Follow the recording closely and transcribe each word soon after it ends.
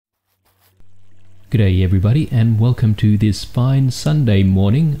G'day everybody, and welcome to this fine Sunday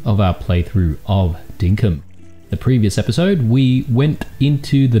morning of our playthrough of Dinkum. The previous episode we went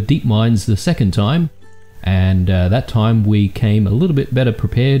into the deep mines the second time, and that time we came a little bit better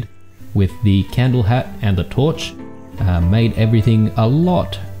prepared with the candle hat and the torch. Made everything a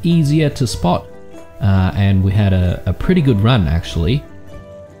lot easier to spot, and we had a pretty good run actually.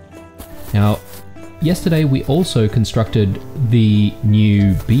 Now, yesterday we also constructed the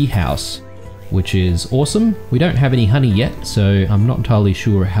new bee house, which is awesome. We don't have any honey yet, so I'm not entirely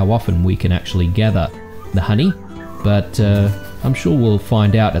sure how often we can actually gather the honey, but I'm sure we'll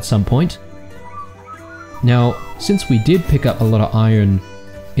find out at some point. Now, since we did pick up a lot of iron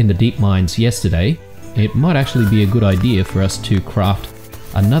in the deep mines yesterday, it might actually be a good idea for us to craft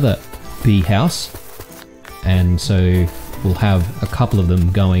another bee house, and so we'll have a couple of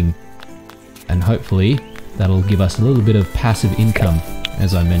them going, and hopefully that'll give us a little bit of passive income,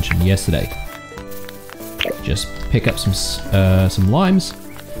 as I mentioned yesterday. Just pick up some limes.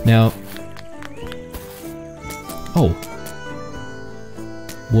 Now, oh,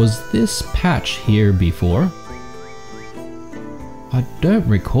 was this patch here before? I don't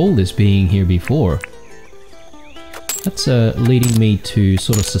recall this being here before. That's leading me to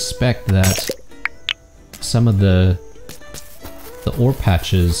sort of suspect that some of the ore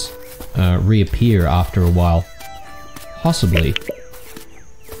patches reappear after a while. Possibly.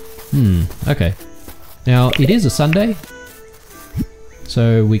 Okay. Now, it is a Sunday,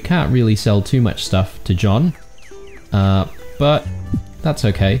 so we can't really sell too much stuff to John, but that's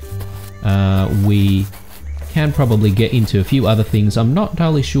okay. We can probably get into a few other things. I'm not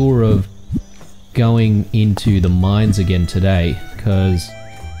entirely sure of going into the mines again today, because,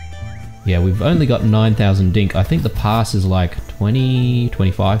 yeah, we've only got 9,000 dink. I think the pass is like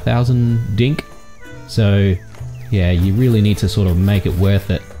 25,000 dink, so yeah, you really need to sort of make it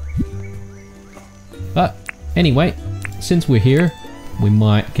worth it. But anyway, since we're here, we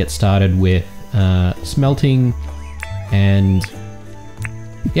might get started with smelting and,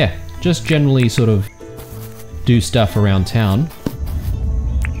 yeah, just generally sort of do stuff around town.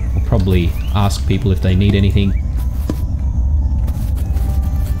 We'll probably ask people if they need anything.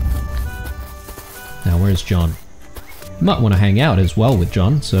 Now, where's John? You might want to hang out as well with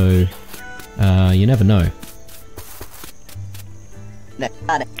John, so you never know.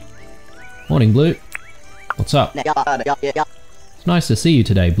 Morning, Blue. What's up? It's nice to see you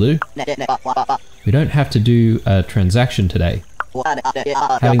today, Blue. We don't have to do a transaction today.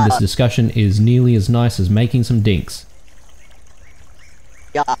 Having this discussion is nearly as nice as making some dinks.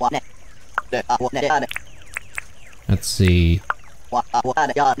 Let's see.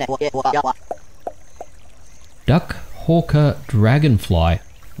 Duck Hawker Dragonfly.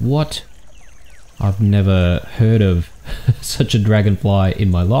 What? I've never heard of such a dragonfly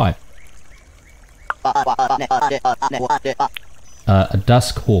in my life. A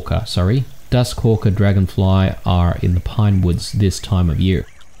dusk hawker, sorry. Dusk hawker dragonfly are in the pine woods this time of year.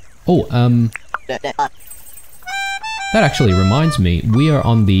 Oh, that actually reminds me, we are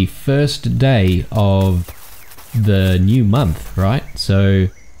on the first day of the new month, right? So,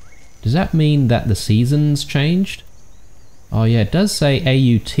 does that mean that the season's changed? Oh yeah, it does say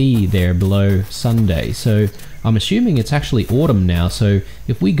AUT there below Sunday, so I'm assuming it's actually autumn now, so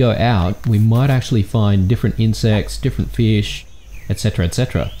if we go out, we might actually find different insects, different fish, etc,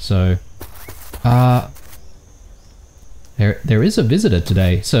 etc. So, there is a visitor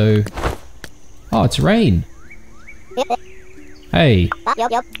today, so... Oh, it's Rain! Hey! How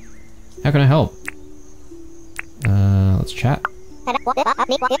can I help? Let's chat.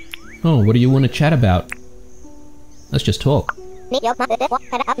 Oh, what do you want to chat about? Let's just talk.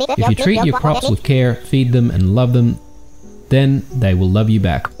 If you treat your crops with care, feed them and love them, then they will love you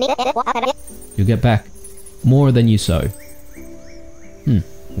back. You'll get back more than you sow.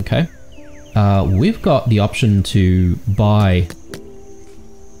 Okay. We've got the option to buy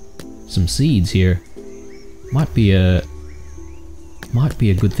some seeds here. Might be a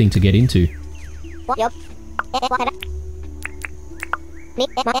good thing to get into.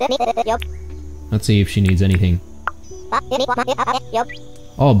 Let's see if she needs anything.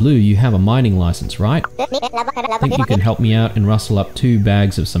 Oh, Blue, you have a mining license, right? Think you can help me out and rustle up 2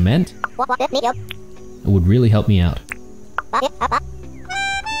 bags of cement? It would really help me out.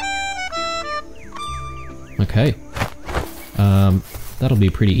 Okay. That'll be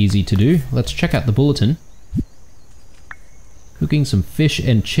pretty easy to do. Let's check out the bulletin. Cooking some fish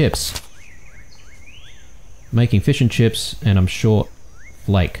and chips. Making fish and chips, and I'm short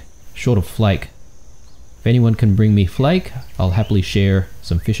of flake. If anyone can bring me flake, I'll happily share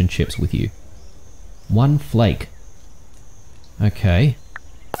some fish and chips with you. 1 flake. Okay.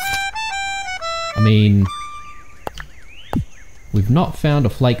 I mean, we've not found a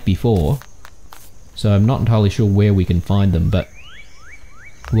flake before, so I'm not entirely sure where we can find them, but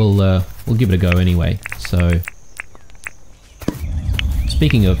we'll give it a go anyway. So,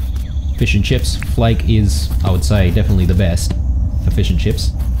 speaking of fish and chips, flake is, I would say, definitely the best for fish and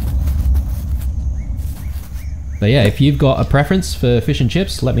chips. But yeah, if you've got a preference for fish and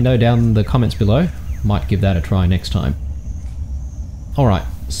chips, let me know down in the comments below. Might give that a try next time. Alright,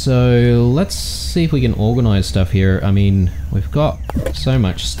 so let's see if we can organize stuff here. I mean, we've got so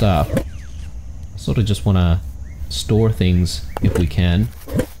much stuff. I sort of just want to store things if we can.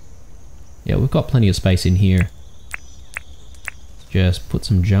 Yeah, we've got plenty of space in here. Just put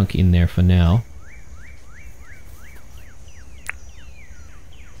some junk in there for now.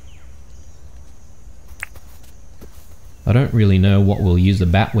 I don't really know what we'll use the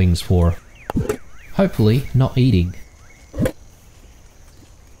bat wings for. Hopefully, not eating.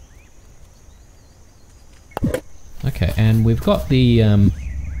 Okay, and we've got the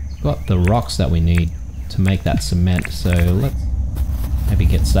rocks that we need to make that cement. So let's maybe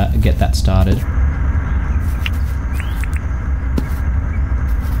get that started.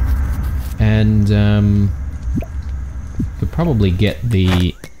 And could probably get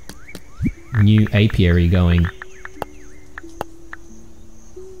the new apiary going.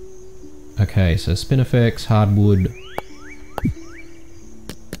 Okay, so spinifex, hardwood.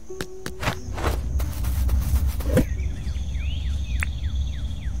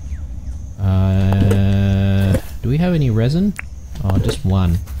 Do we have any resin? Oh, just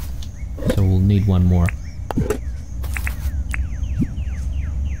one. So we'll need one more.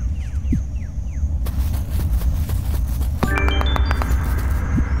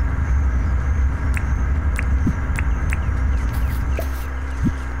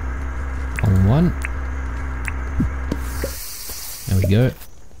 One. There we go.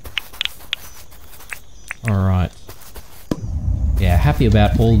 Alright. Yeah, happy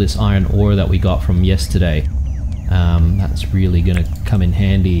about all this iron ore that we got from yesterday. That's really gonna come in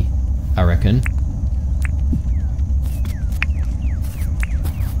handy, I reckon.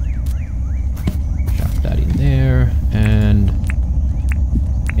 Chuck that in there, and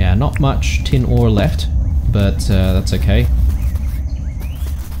yeah, not much tin ore left, but that's okay.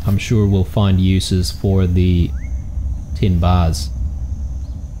 I'm sure we'll find uses for the tin bars.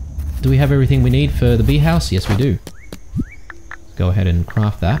 Do we have everything we need for the bee house? Yes, we do. Let's go ahead and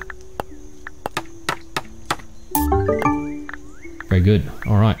craft that. Very good.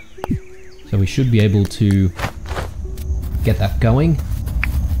 Alright. So we should be able to get that going.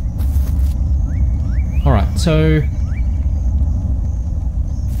 Alright, so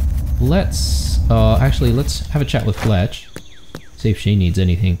let's have a chat with Fletch. See if she needs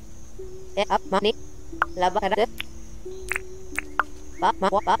anything.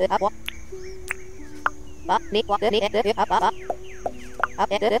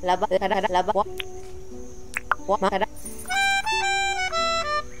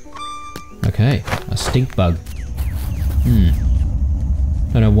 Okay, a stink bug.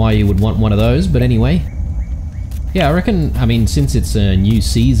 Don't know why you would want one of those, but anyway. Yeah, I reckon, I mean, since it's a new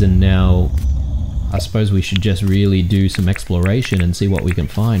season now, I suppose we should just really do some exploration and see what we can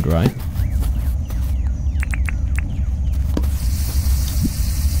find, right?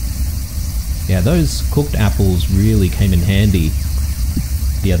 Yeah, those cooked apples really came in handy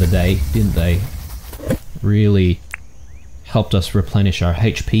the other day, didn't they? Really helped us replenish our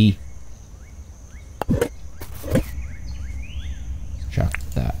HP. Chuck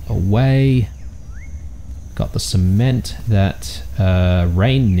that away. Got the cement that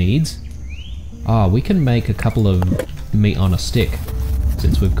Rain needs. Ah, we can make a couple of meat on a stick,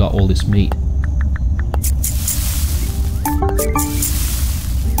 since we've got all this meat.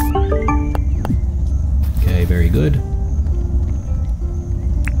 Okay, very good.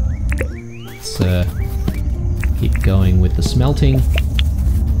 Let's keep going with the smelting.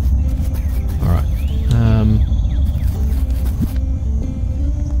 Alright.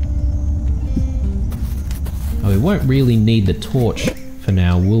 Oh, we won't really need the torch for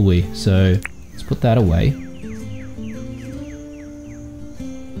now, will we? So put that away.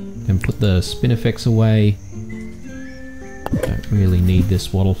 Then put the spinifex away. Don't really need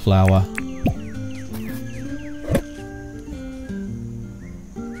this wattle flower.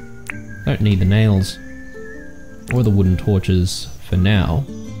 Don't need the nails or the wooden torches for now.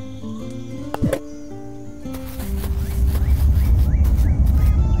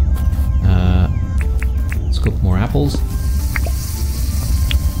 Let's cook more apples.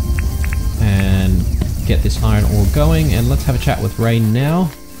 And get this iron ore going, and let's have a chat with Rain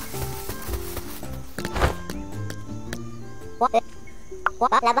now.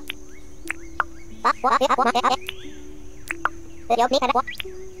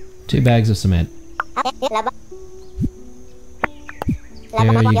 2 bags of cement. There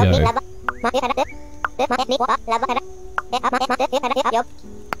you go.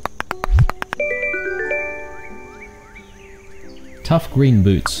 Tough green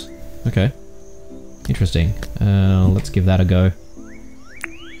boots. Okay. Interesting. Let's give that a go.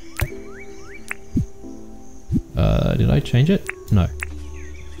 Did I change it? No.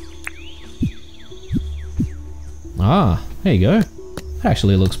 Ah, there you go. That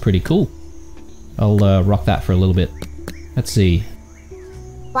actually looks pretty cool. I'll rock that for a little bit. Let's see.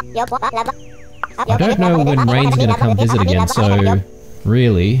 I don't know when rain's gonna come visit again, so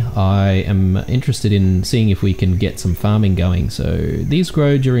really, I am interested in seeing if we can get some farming going. So these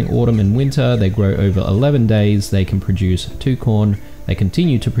grow during autumn and winter. They grow over 11 days. They can produce 2 corn. They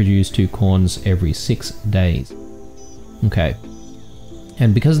continue to produce 2 corns every 6 days. Okay.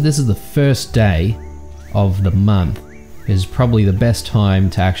 And because this is the first day of the month, is probably the best time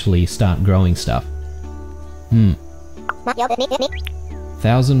to actually start growing stuff.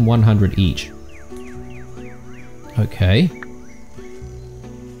 1,100 each. Okay.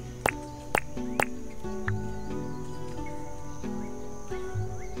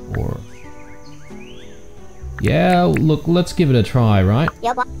 Or... yeah, look, let's give it a try, right?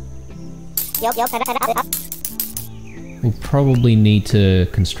 We'll probably need to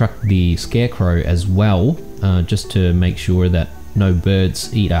construct the scarecrow as well, just to make sure that no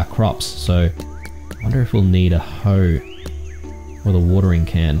birds eat our crops. So, I wonder if we'll need a hoe or the watering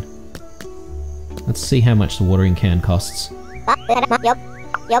can. Let's see how much the watering can costs.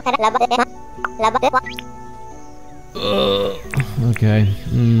 Okay.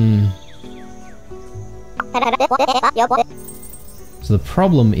 So the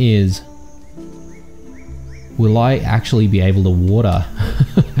problem is, will I actually be able to water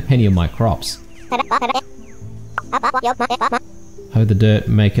any of my crops? Hoe the dirt,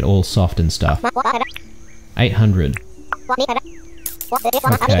 make it all soft and stuff. 800.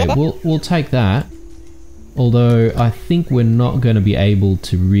 Okay, we'll take that. Although I think we're not going to be able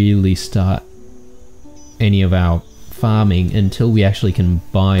to really start any of our farming until we actually can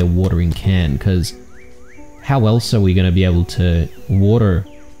buy a watering can, because how else are we going to be able to water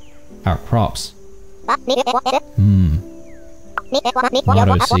our crops? Tomato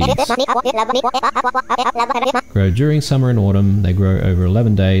seeds. Grow during summer and autumn. They grow over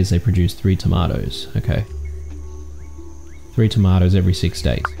 11 days. They produce 3 tomatoes. Okay. 3 tomatoes every 6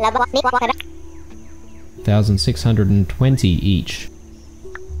 days. 1,620 each.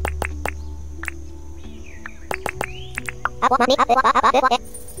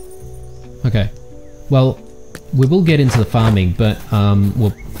 Okay. Well, we will get into the farming, but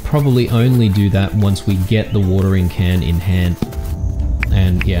we'll probably only do that once we get the watering can in hand.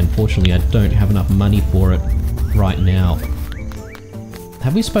 And yeah, unfortunately I don't have enough money for it right now.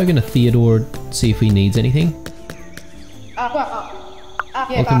 Have we spoken to Theodore to see if he needs anything?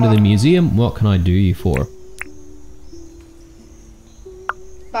 Welcome to the museum. What can I do you for?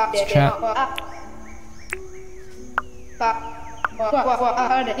 Let's chat.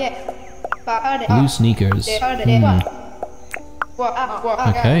 Blue sneakers.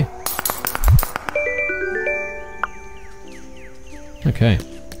 Okay. Okay.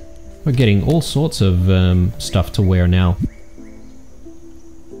 We're getting all sorts of stuff to wear now.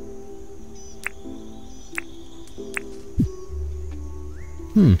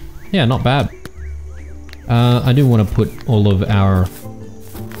 Yeah, not bad. I do want to put all of our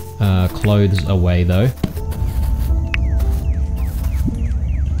clothes away though.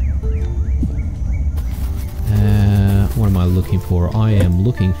 What am I looking for? I am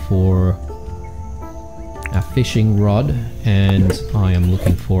looking for a fishing rod, and I am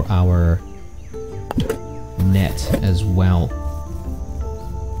looking for our net as well.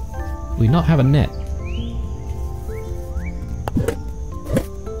 We not have a net.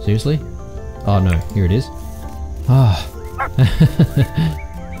 Seriously? Oh no, here it is. Ah.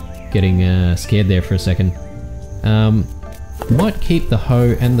 Getting scared there for a second. Might keep the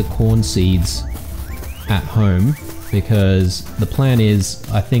hoe and the corn seeds at home, because the plan is,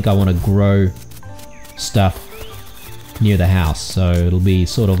 I think I want to grow stuff near the house, so it'll be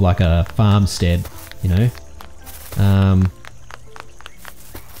sort of like a farmstead, you know.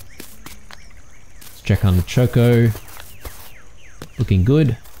 Let's check on the choco. Looking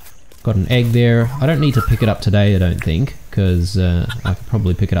good. Got an egg there. I don't need to pick it up today, I don't think, because I could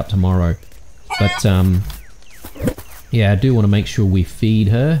probably pick it up tomorrow. But yeah, I do want to make sure we feed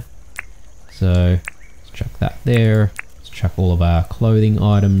her. So let's chuck that there. Let's chuck all of our clothing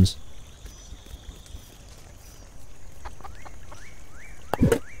items.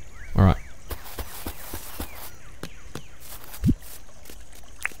 Alright.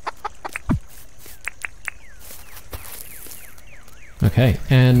 Okay,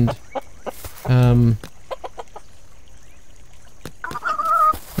 and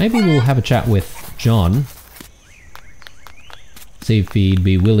maybe we'll have a chat with John. See if he'd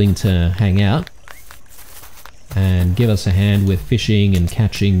be willing to hang out and give us a hand with fishing and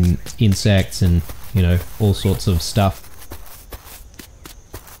catching insects and, you know, all sorts of stuff.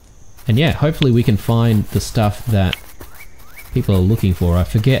 And yeah, hopefully we can find the stuff that people are looking for. I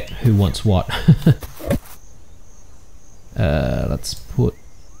forget who wants what. Let's put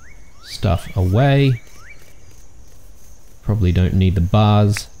stuff away. Probably don't need the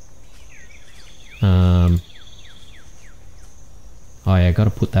bars. Oh yeah, gotta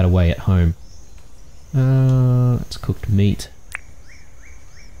put that away at home. That's cooked meat.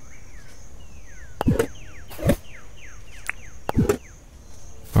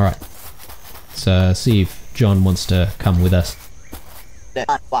 Alright. Let's see if John wants to come with us.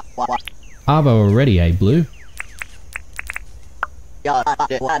 Arvo already, eh, Blue?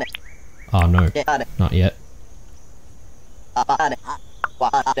 Oh no, not yet.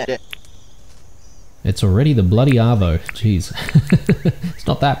 It's already the bloody Arvo. Jeez. It's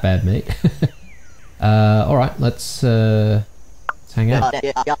not that bad, mate. Alright, let's hang out.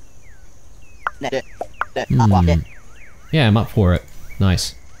 Yeah, I'm up for it.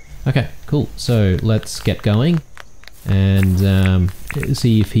 Nice. Okay, cool. So let's get going and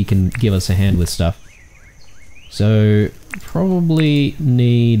see if he can give us a hand with stuff. So probably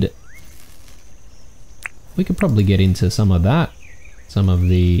need... We could probably get into some of that. Some of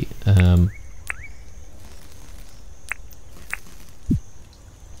the...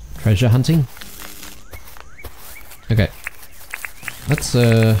 treasure hunting. Okay. Let's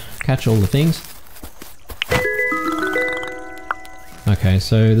catch all the things. Okay,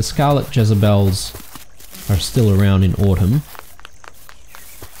 so the Scarlet Jezebels are still around in autumn.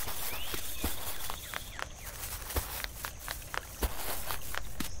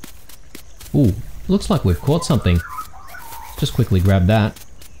 Ooh, looks like we've caught something. Just quickly grab that.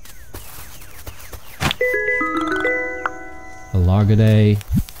 A Largaday.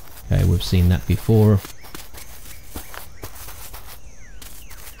 Okay, we've seen that before.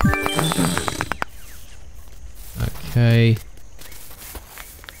 Okay.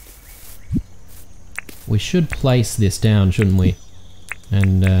 We should place this down, shouldn't we?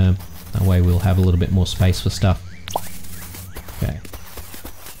 And that way we'll have a little bit more space for stuff. Okay.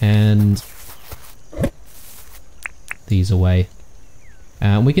 And these away.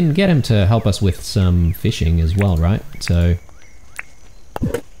 We can get him to help us with some fishing as well, right? So...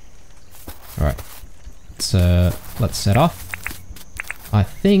 Alright. Let's set off. I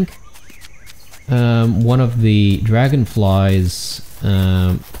think one of the dragonflies...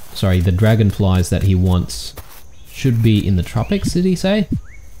 sorry, the dragonflies that he wants should be in the tropics, did he say?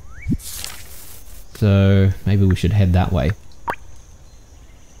 So maybe we should head that way.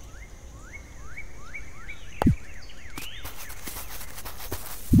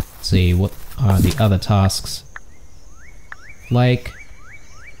 Let's see, what are the other tasks? Lake,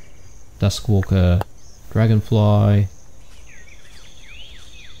 Duskwalker, Dragonfly.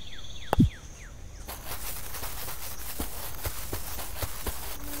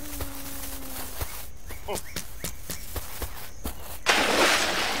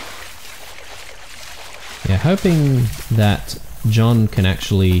 Yeah, hoping that John can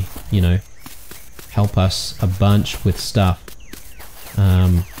actually, you know, help us a bunch with stuff.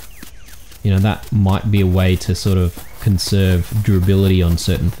 You know, that might be a way to sort of conserve durability on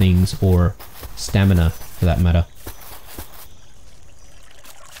certain things, or stamina for that matter.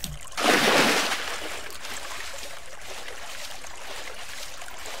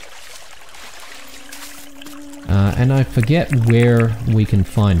 And I forget where we can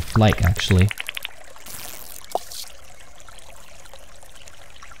find flake actually.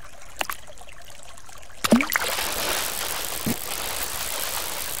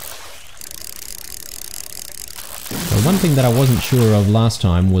 One thing that I wasn't sure of last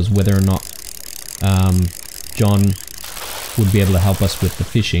time was whether or not John would be able to help us with the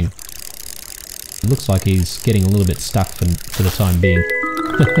fishing. It looks like he's getting a little bit stuck for the time being.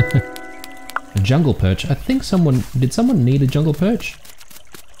 A jungle perch? I think did someone need a jungle perch?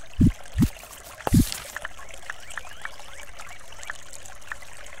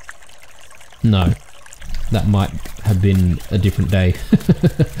 No. That might have been a different day.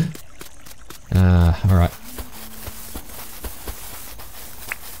 Alright.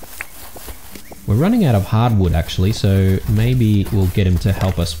 We're running out of hardwood actually, so maybe we'll get him to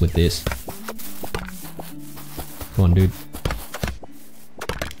help us with this. Come on, dude.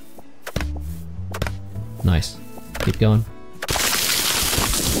 Nice. Keep going.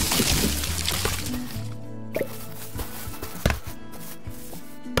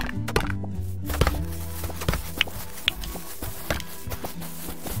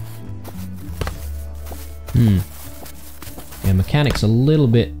 Yeah, mechanics a little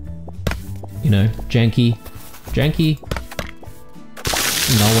bit, you know, janky. Janky.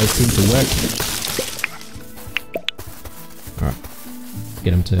 Doesn't always seem to work. Alright.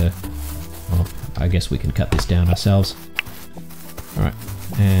 Get him to... Well, I guess we can cut this down ourselves. Alright.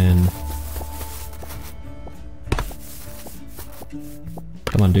 And...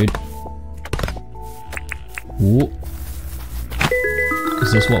 Come on, dude. Ooh.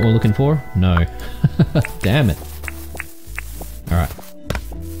 Is this what we're looking for? No. Damn it. Alright.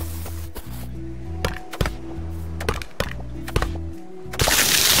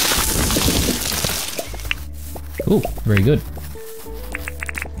 Cool, very good.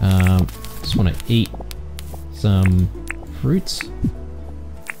 Just want to eat some fruits.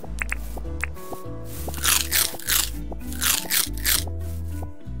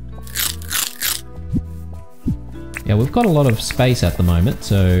 Yeah, we've got a lot of space at the moment,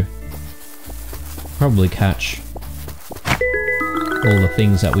 so probably catch all the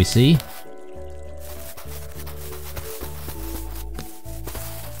things that we see.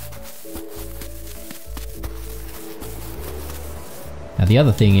 Now the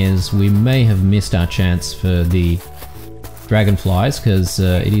other thing is we may have missed our chance for the dragonflies because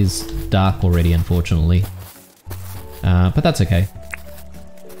it is dark already, unfortunately. But that's okay.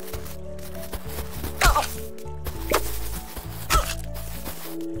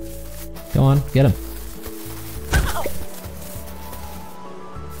 Go on, get him.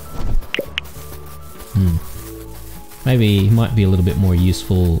 Maybe he might be a little bit more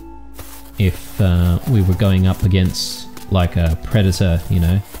useful if we were going up against like a predator, you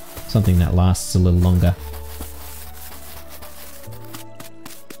know, something that lasts a little longer.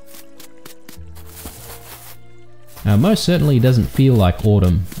 Most certainly doesn't feel like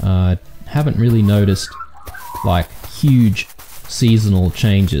autumn. Haven't really noticed like huge seasonal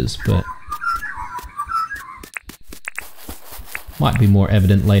changes, but might be more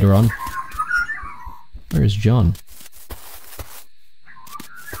evident later on. Where is John?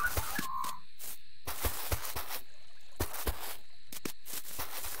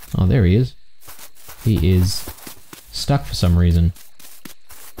 Oh, there he is. He is stuck for some reason.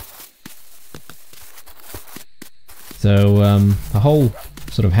 So, the whole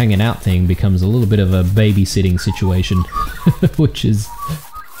sort of hanging out thing becomes a little bit of a babysitting situation, which is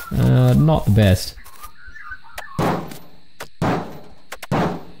not the best.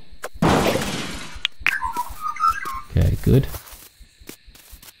 Okay, good.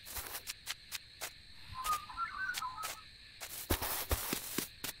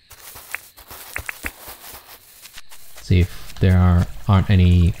 See if there aren't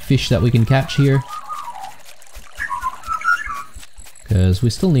any fish that we can catch here. Because we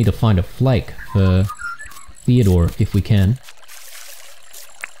still need to find a flake for Theodore if we can.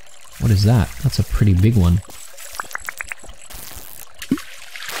 What is that? That's a pretty big one.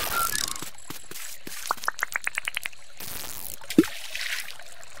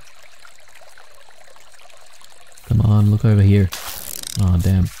 Come on, look over here. Oh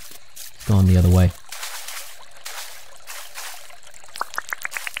damn. It's gone the other way.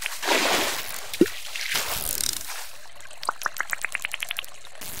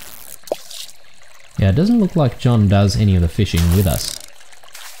 Yeah, it doesn't look like John does any of the fishing with us.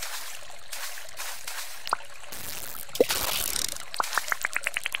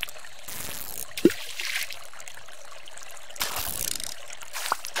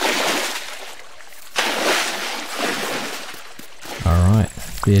 Alright,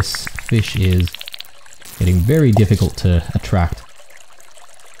 this fish is getting very difficult to attract.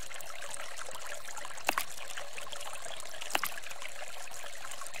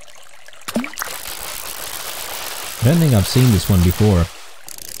 I don't think I've seen this one before,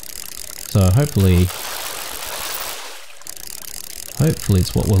 so hopefully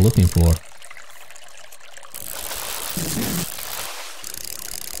it's what we're looking for.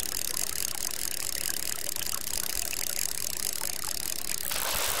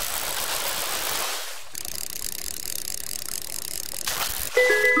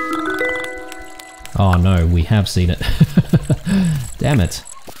 Oh no, we have seen it. Damn it.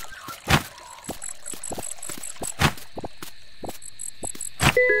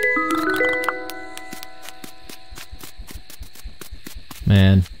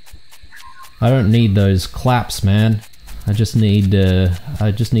 Man, I don't need those claps, man. I just need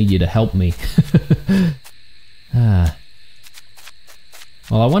you to help me. Well,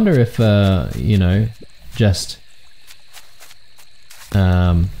 I wonder if you know, just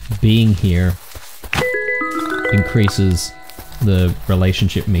being here increases the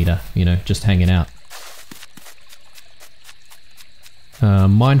relationship meter. You know, just hanging out.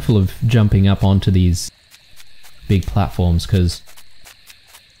 Mindful of jumping up onto these big platforms, because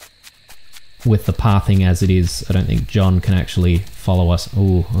with the pathing as it is, I don't think John can actually follow us.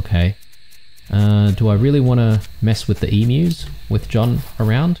 Oh, okay. Do I really want to mess with the emus with John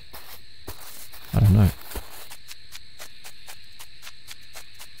around? I don't know.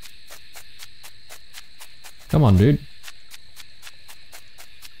 Come on, dude.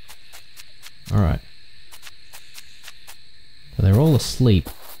 Alright. So they're all asleep.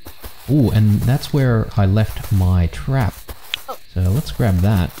 Ooh, and that's where I left my trap. So let's grab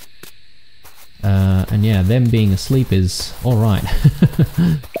that. And yeah, them being asleep is alright.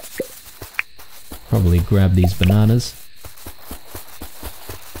 Probably grab these bananas.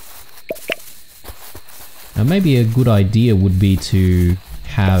 Now maybe a good idea would be to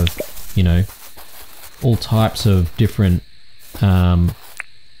have, you know, all types of different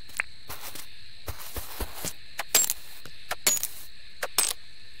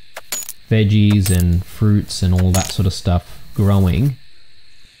veggies and fruits and all that sort of stuff growing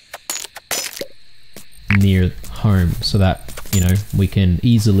near home, so that, you know, we can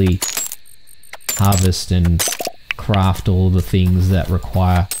easily harvest and craft all the things that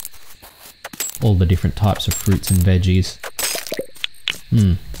require all the different types of fruits and veggies.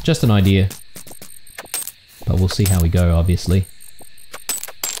 Just an idea, but we'll see how we go, obviously.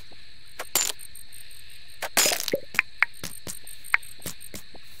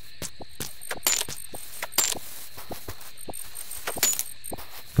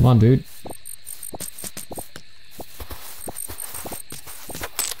 Come on, dude.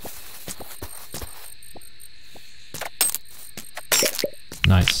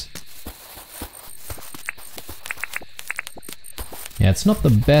 Nice. Yeah, it's not the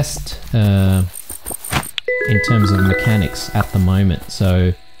best in terms of mechanics at the moment,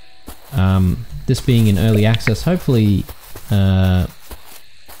 so this being in early access, hopefully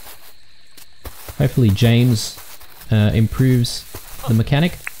James improves the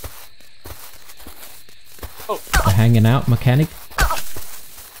mechanic, the hanging out mechanic.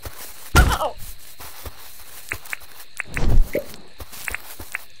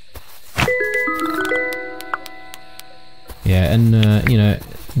 Yeah, and you know,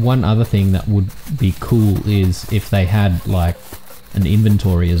 one other thing that would be cool is if they had like an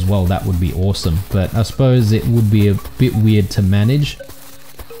inventory as well. That would be awesome, but I suppose it would be a bit weird to manage.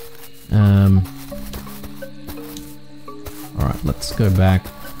 Alright, let's go back,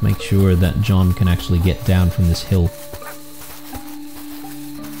 make sure that John can actually get down from this hill.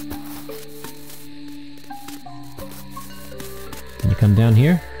 Can you come down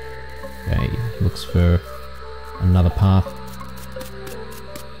here? Okay, looks for another path.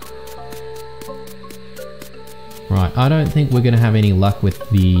 Right, I don't think we're going to have any luck with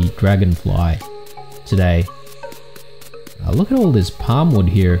the dragonfly today. Look at all this palm wood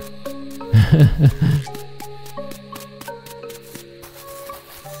here.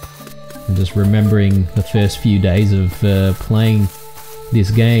 I'm just remembering the first few days of playing this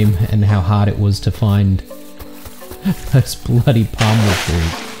game and how hard it was to find those bloody palm wood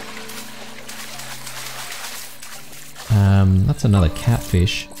trees. That's another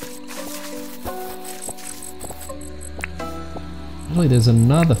catfish. Actually, there's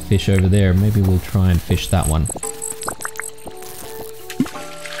another fish over there. Maybe we'll try and fish that one.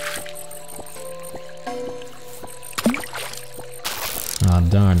 Ah,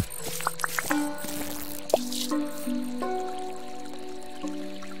 darn.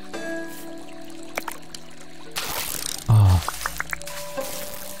 Oh.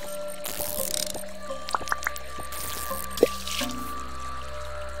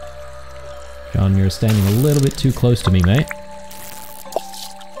 John, you're standing a little bit too close to me, mate.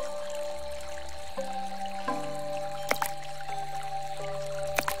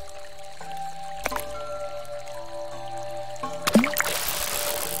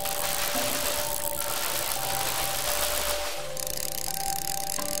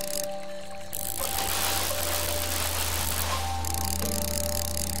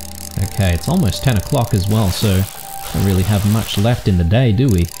 Okay, it's almost 10 o'clock as well, so don't really have much left in the day, do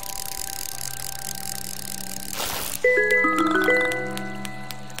we?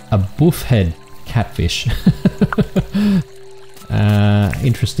 A buffhead catfish.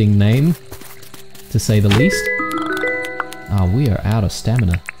 Interesting name, to say the least. Ah, we are out of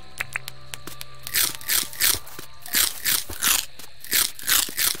stamina.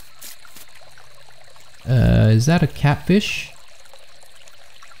 Is that a catfish?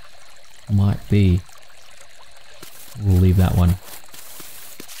 Might be. We'll leave that one.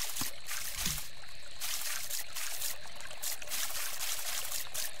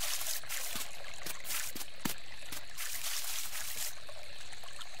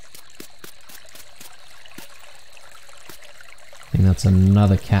 think that's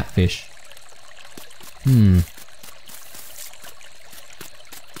another catfish.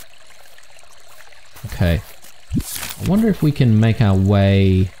 Okay. I wonder if we can make our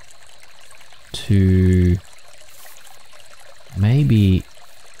way to maybe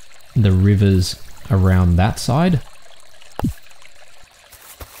the rivers around that side?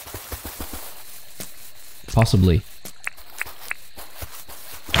 Possibly.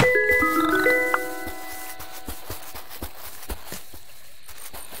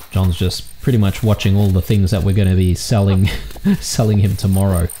 John's just pretty much watching all the things that we're going to be selling selling him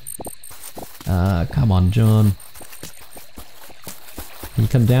tomorrow. Come on, John. Can you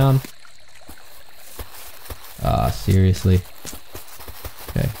come down? Seriously.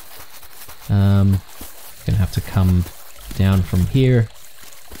 Okay. Gonna have to come down from here.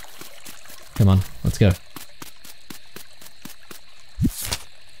 Come on, let's go.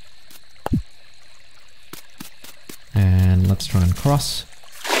 And let's try and cross.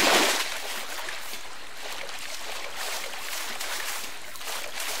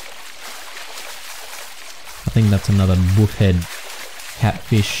 I think that's another buffhead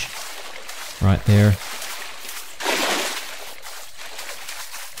catfish right there.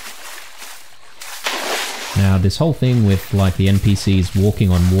 Now this whole thing with like the NPCs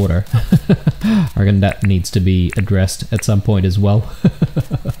walking on water, I reckon that needs to be addressed at some point as well.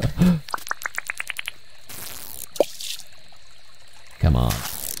 Come on.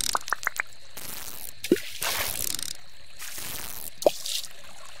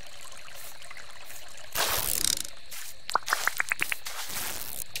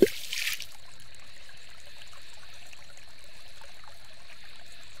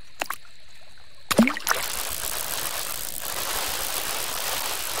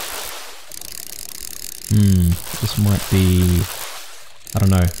 This might be, I don't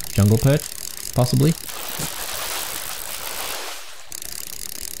know, jungle perch, possibly?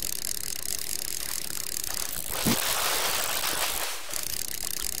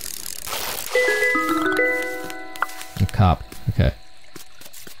 A carp, okay.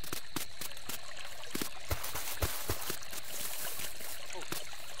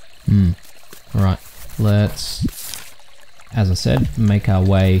 Alright, let's, as I said, make our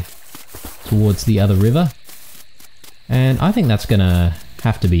way towards the other river. And I think that's gonna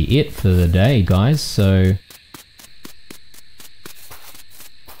have to be it for the day, guys, so...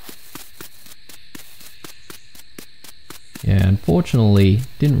 yeah, unfortunately,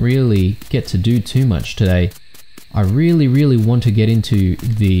 didn't really get to do too much today. I really want to get into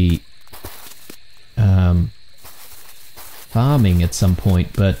the farming at some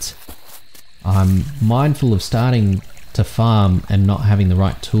point, but I'm mindful of starting to farm and not having the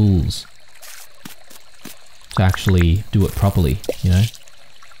right tools to actually do it properly, you know.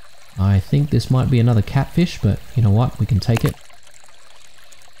 I think this might be another catfish, but you know what, we can take it.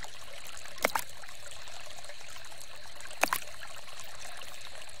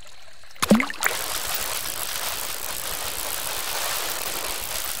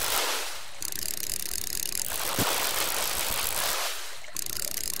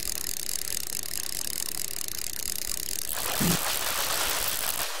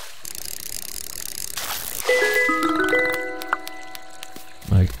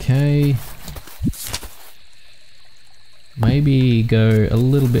 Okay, maybe go a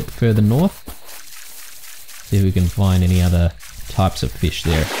little bit further north, see if we can find any other types of fish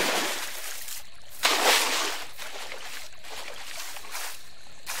there.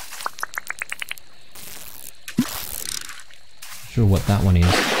 Not sure what that one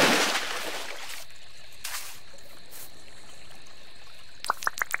is.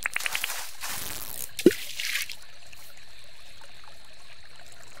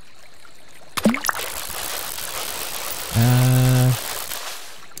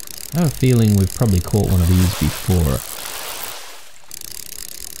 I have a feeling we've probably caught one of these before.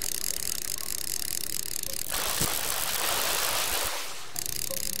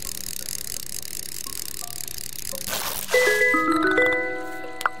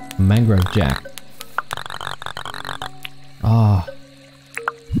 Mangrove jack. Ah.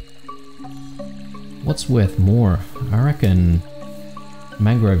 What's worth more? I reckon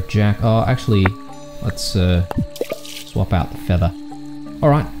mangrove jack. Oh, actually, let's swap out the feather.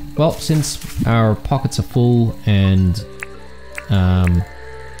 Alright. Well, since our pockets are full and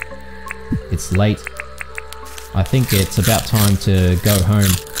it's late, I think it's about time to go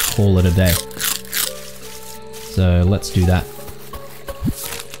home, call it a day. So let's do that.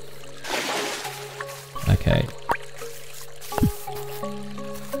 Okay.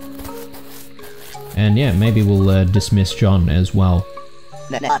 And yeah, maybe we'll dismiss John as well.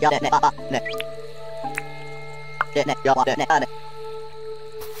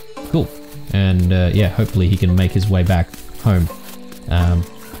 Cool. And yeah, hopefully he can make his way back home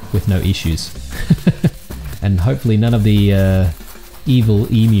with no issues. And hopefully none of the evil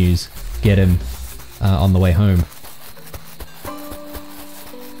emus get him on the way home.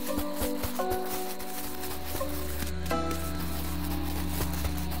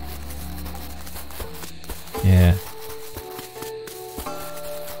 Yeah.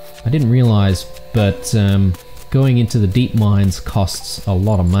 I didn't realize, but going into the deep mines costs a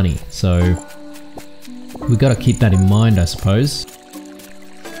lot of money, so we got to keep that in mind, I suppose.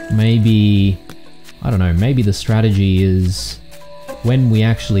 Maybe, I don't know, maybe the strategy is when we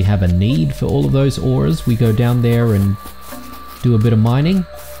actually have a need for all of those ores, we go down there and do a bit of mining.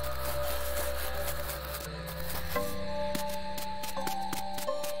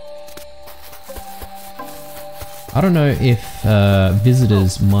 I don't know if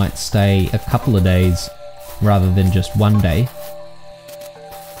visitors might stay a couple of days rather than just one day,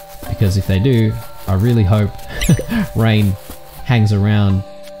 because if they do, I really hope Rain hangs around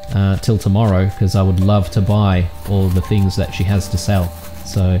till tomorrow, because I would love to buy all the things that she has to sell.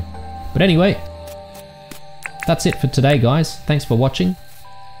 So, but anyway, that's it for today, guys. Thanks for watching.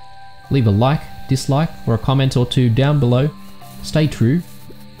 Leave a like, dislike, or a comment or two down below. Stay true,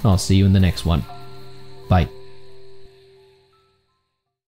 and I'll see you in the next one. Bye.